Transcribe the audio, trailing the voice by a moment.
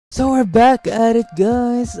So we're back at it,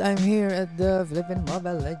 guys. I'm here at the flippin'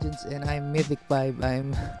 Mobile Legends, and I'm Mythic 5.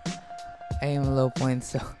 I'm low point,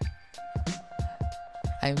 so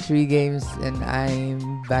I'm 3 games, and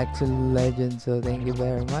I'm back to Legend. So thank you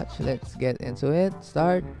very much. Let's get into it.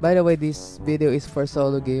 Start. By the way, this video is for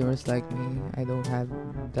solo gamers like me. I don't have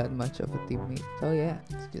that much of a teammate. So yeah,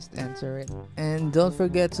 let's just answer it. And don't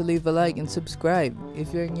forget to leave a like and subscribe.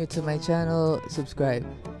 If you're new to my channel, subscribe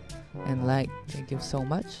and like. Thank you so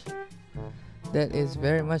much. That is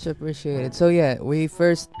very much appreciated. So yeah, we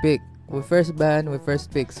first pick, we first ban, we first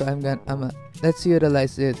pick. So let's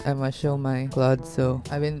utilize it. I'ma show my Claude. So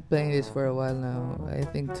I've been playing this for a while now. I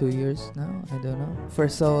think 2 years now. I don't know. For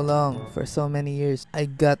so long, for so many years, I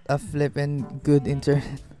got a flippin' good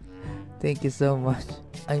internet. Thank you so much.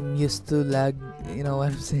 I'm used to lag. You know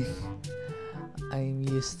what I'm saying? I'm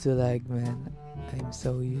used to lag, man. I'm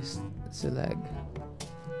so used to lag.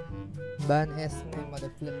 Ban Esme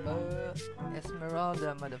motherflipper.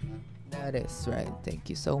 Esmeralda motherflipper. That is right.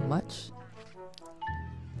 Thank you so much.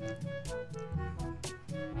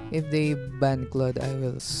 If they ban Claude,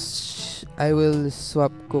 I will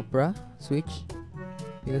swap Cupra, switch,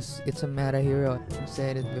 because it's a meta hero. I've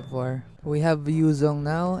said it before. We have Yuzong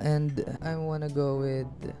now, and I wanna go with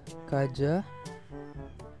Kaja.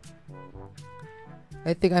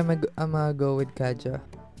 I think I'ma go with Kaja.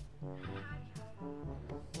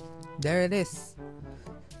 There it is.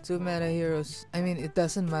 2 meta heroes. I mean, it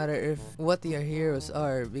doesn't matter if what your heroes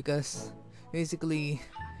are, because basically,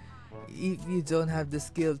 if you don't have the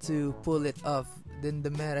skill to pull it off, then the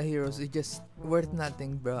meta heroes is just worth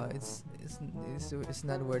nothing, bro. It's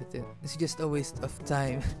not worth it. It's just a waste of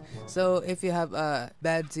time. So if you have a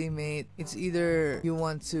bad teammate, it's either you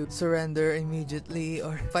want to surrender immediately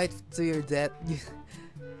or fight to your death. You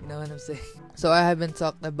know what I'm saying? So I haven't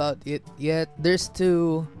talked about it yet. There's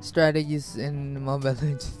 2 strategies in Mobile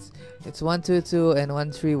Legends. It's 1-2-2 and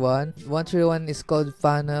 1-3-1. 1-3-1 is called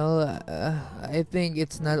funnel. I think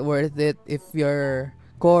it's not worth it if your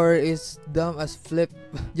core is dumb as flip.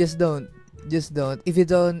 Just don't. If you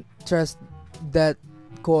don't trust that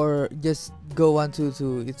core, just go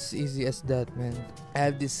 1-2-2. It's easy as that, man. I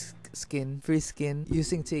have this skin, free skin,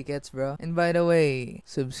 using tickets, bro. And by the way,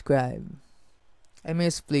 subscribe. I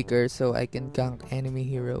miss Flicker so I can gank enemy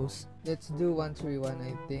heroes. Let's do 1-3-1,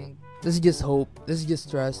 I think. Let's just hope. Let's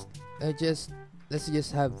just trust. Let's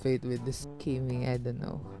just have faith with this gaming. I don't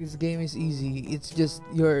know. This game is easy. It's just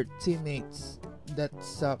your teammates that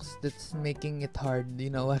sucks. That's making it hard.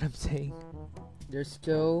 You know what I'm saying? There's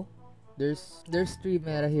Chou. There's 3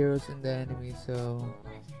 meta heroes in the enemy, so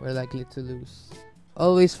we're likely to lose.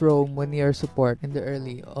 Always roam when you're support in the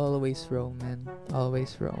early. Always roam, man.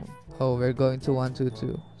 Always roam. Oh, we're going to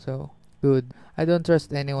 1-2-2. So good. I don't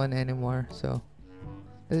trust anyone anymore. So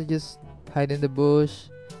let's just hide in the bush.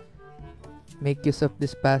 Make use of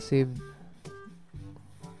this passive.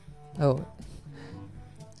 Oh,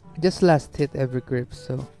 just last hit every grip.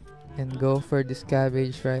 So, and go for this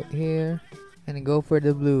cabbage right here, and go for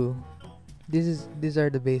the blue. These are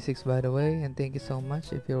the basics, by the way, and thank you so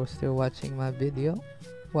much if you're still watching my video.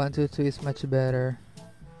 1-2-2 is much better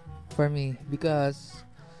for me, because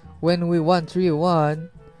when we 1-3-1,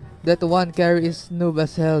 that one carry is noob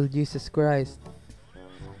as hell. Jesus Christ.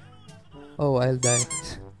 Oh, I'll die.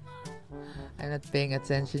 I'm not paying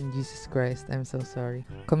attention. Jesus Christ, I'm so sorry.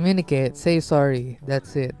 Communicate, say sorry.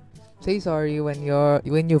 That's it. Say sorry when you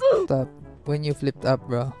flipped up. When you flipped up,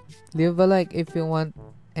 bro. Leave a like if you want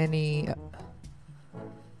any.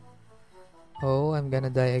 Oh, I'm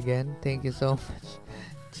gonna die again. Thank you so much.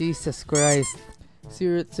 Jesus Christ.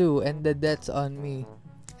 0-2, and the death's on me.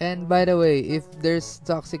 And by the way, if there's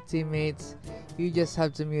toxic teammates, you just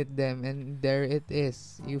have to mute them, and there it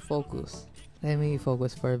is. You focus. Let me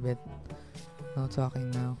focus for a bit. No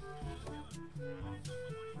talking now.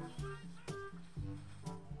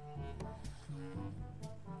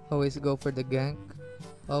 Always go for the gank.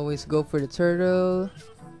 Always go for the turtle,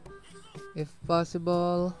 if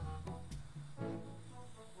possible.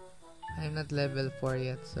 I'm not level 4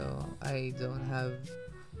 yet, so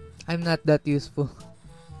I'm not that useful.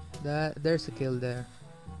 There's a kill there.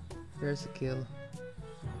 There's a kill.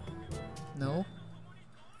 No?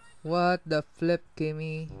 What the flip,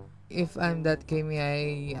 Kimmy? If I'm that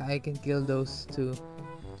Kimmy, I can kill those 2.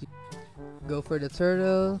 Go for the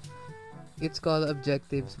turtle. It's called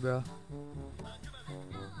objectives, bro.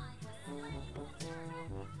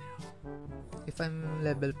 If I'm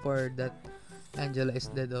level 4, that Angela is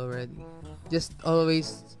dead already. Just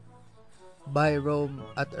always buy roam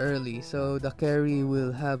at early, so the carry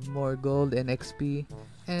will have more gold and XP,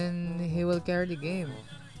 and he will carry the game.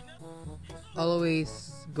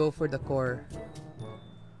 Always go for the core.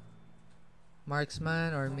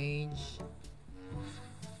 marksman or mage.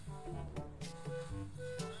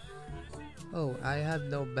 Oh, I have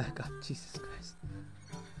no backup. Jesus Christ.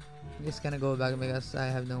 I'm just gonna go back because I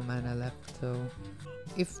have no mana left. So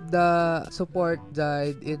if the support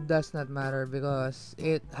died, it does not matter because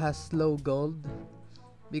it has low gold,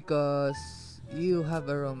 because you have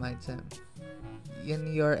a roam item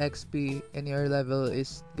and your XP and your level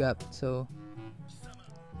is gapped. So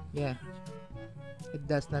yeah, it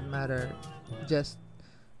does not matter. Just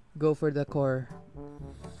go for the core,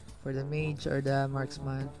 for the mage or the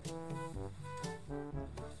marksman.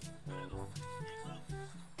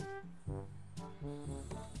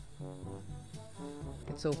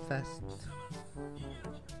 It's so fast.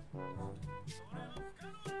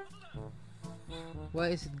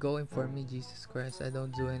 Why is it going for me? Jesus Christ, I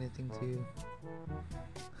don't do anything to you.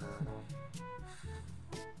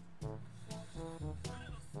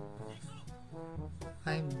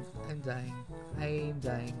 I'm dying. I'm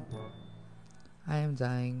dying. I am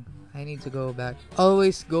dying. I need to go back.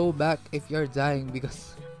 Always go back if you're dying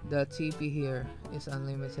because the TP here is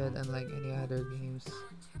unlimited unlike any other games.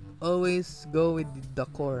 Always go with the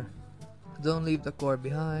core. Don't leave the core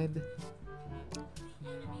behind.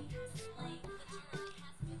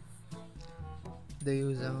 The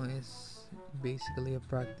Yuzong is basically a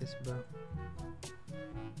practice, bro.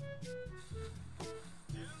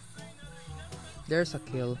 There's a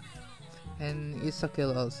kill. And it's a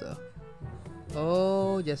kill also.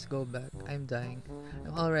 Oh, just go back. I'm dying.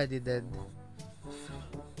 I'm already dead.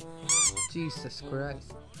 Jesus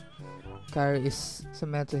Christ. Kari is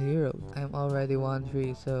Samantha hero. I'm already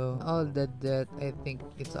 1-3, so all that I think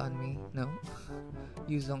it's on me. No.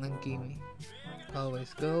 Yuzong and Kimi.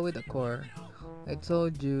 Always go with the core. I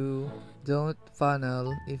told you, don't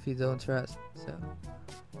funnel if you don't trust. So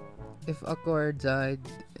if a core died,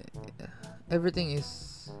 everything is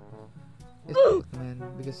man,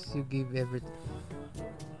 because you give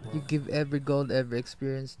every gold, every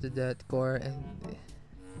experience to that core, and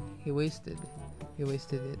he wasted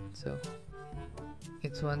it. So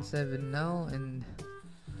it's 1-7 now, and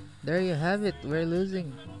there you have it. We're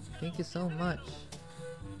losing. Thank you so much.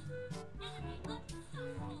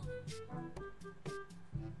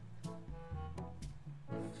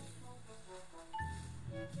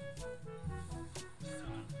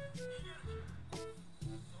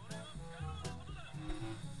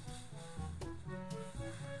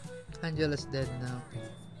 Angela's dead now.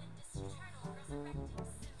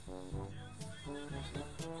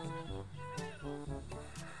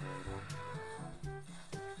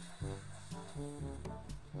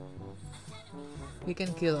 We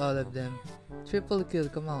can kill all of them. Triple kill,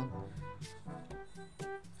 come on.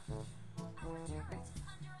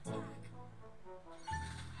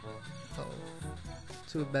 Oh,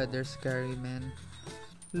 too bad they're scary, man.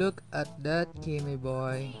 Look at that Kimi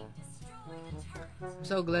boy. I'm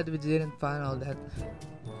so glad we didn't find all that.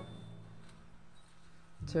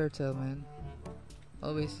 Turtle, man.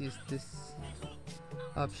 Always use these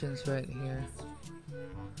options right here.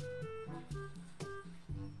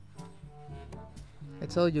 I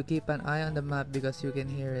told you, keep an eye on the map because you can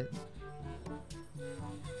hear it.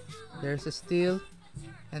 There's a steal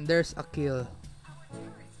and there's a kill.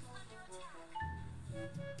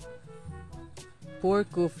 Poor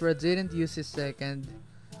Kufra didn't use his second.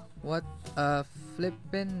 What a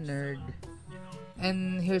flippin' nerd.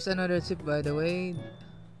 And here's another tip, by the way.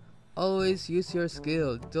 Always use your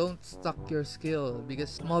skill. Don't stuck your skill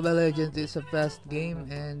because Mobile Legends is a fast game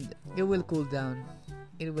and it will cool down.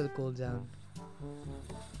 It will cool down.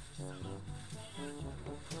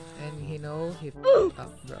 And he f***ed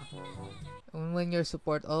up, bro. And when your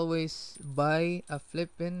support, always buy a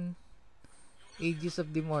flippin' Aegis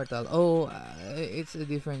of the Immortal. Oh, it's a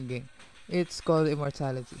different game. It's called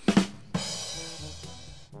Immortality.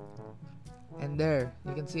 And there,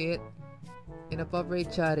 you can see it.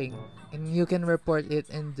 Inappropriate chatting. And you can report it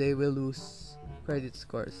and they will lose credit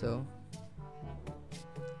score. So,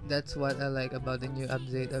 that's what I like about the new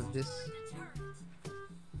update of this.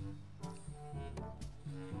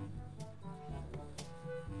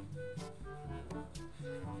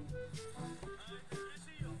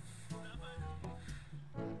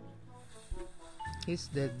 He's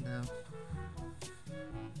dead now.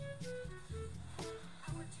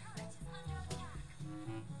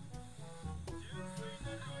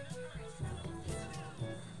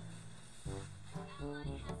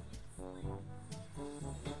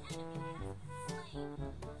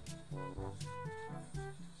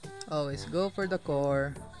 Always go for the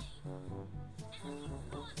core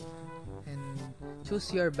and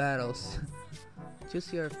choose your battles.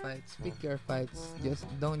 Choose your fights. Pick your fights.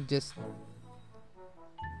 Don't just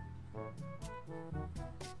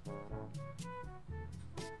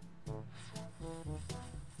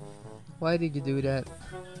Why did you do that?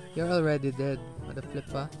 You're already dead. What a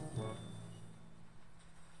flippa.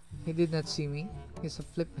 He did not see me. He's a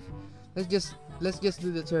flip. Let's just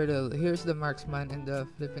do the turtle. Here's the marksman and the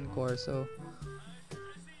flipping core. So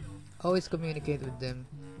always communicate with them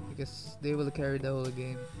because they will carry the whole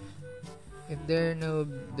game. If they're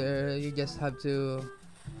noob, there you just have to.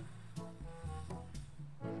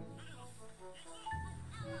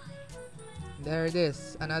 There it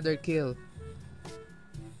is, another kill.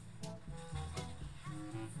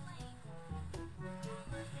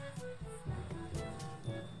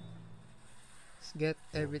 Just get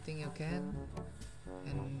everything you can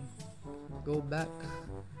and go back.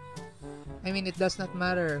 I mean, it does not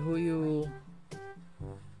matter who you.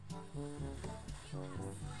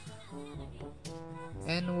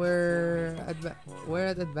 And we're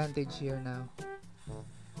at advantage here now.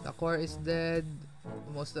 The core is dead.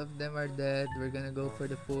 Most of them are dead. We're gonna go for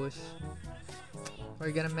the push.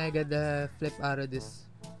 We're gonna mega the flip out of this.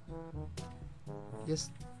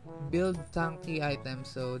 Just build tanky items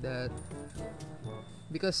so that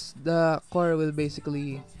because the core will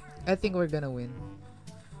basically. I think we're gonna win.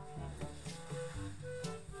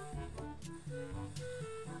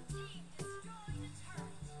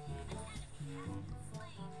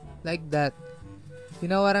 Like that. You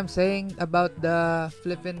know what I'm saying about the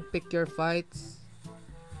flippin' pick your fights?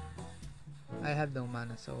 I have no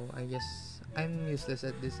mana, so I guess I'm useless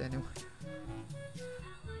at this anyway.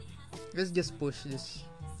 Let's just push this.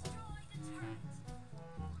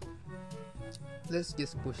 Let's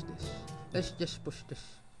just push this. Let's just push this.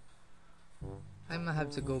 I'm gonna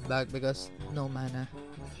have to go back because no mana.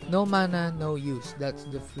 No mana, no use. That's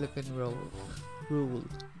the flippin' rule.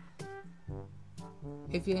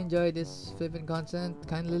 If you enjoy this flipping content,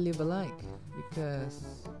 kindly leave a like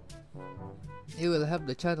because it will help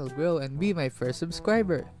the channel grow and be my first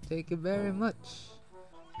subscriber. Thank you very much.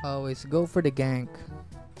 Always go for the gank.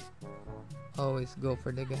 Always go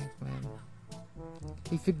for the gank, man.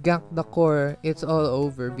 If you gank the core, it's all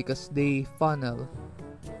over because they funnel.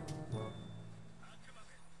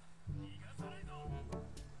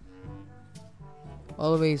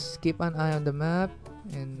 Always keep an eye on the map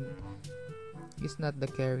and he's not the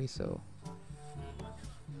carry, so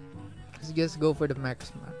let's just go for the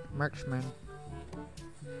marksman.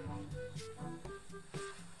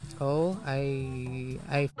 Oh,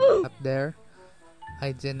 I up there.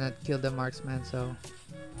 I did not kill the marksman, so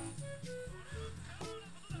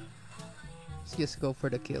let's just go for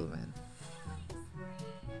the kill, man.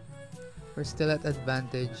 We're still at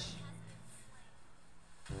advantage.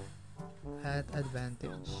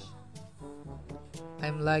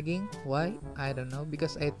 I'm lagging. Why? I don't know.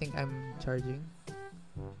 Because I think I'm charging.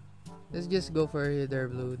 Let's just go for their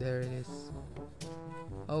blue. There it is.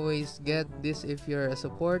 Always get this if you're a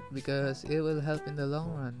support because it will help in the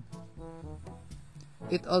long run.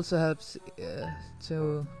 It also helps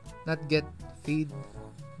to not get feed.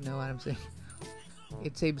 You know what I'm saying?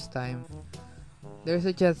 It saves time. There's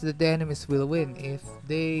a chance that the enemies will win if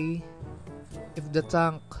the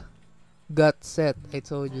tank got set. I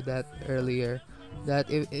told you that earlier.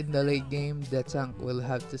 That if in the late game the tank will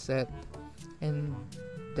have to set and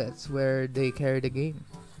that's where they carry the game.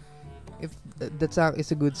 If the tank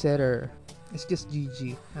is a good setter, it's just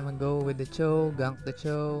GG. I'm gonna go with the chou, gank the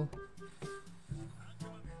chou.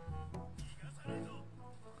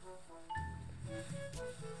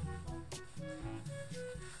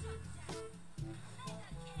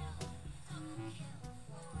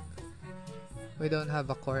 We don't have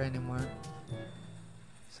a core anymore,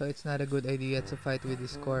 so it's not a good idea to fight with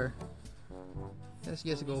this core. Let's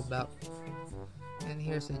just go back. And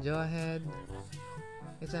here's a jawhead.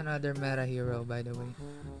 It's another meta hero, by the way.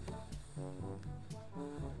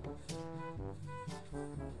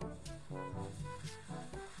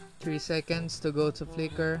 Three seconds to go to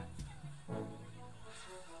flicker.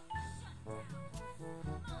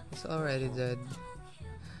 It's already dead.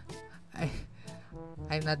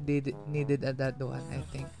 I'm not needed at that one, I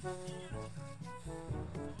think.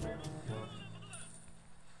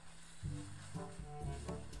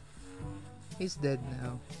 He's dead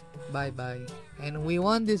now. Bye bye. And we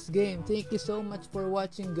won this game. Thank you so much for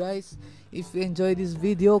watching, guys. If you enjoyed this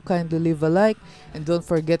video, kindly leave a like and don't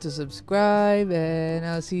forget to subscribe, and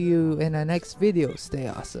I'll see you in the next video. Stay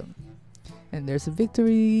awesome. And there's a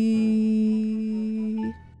victory.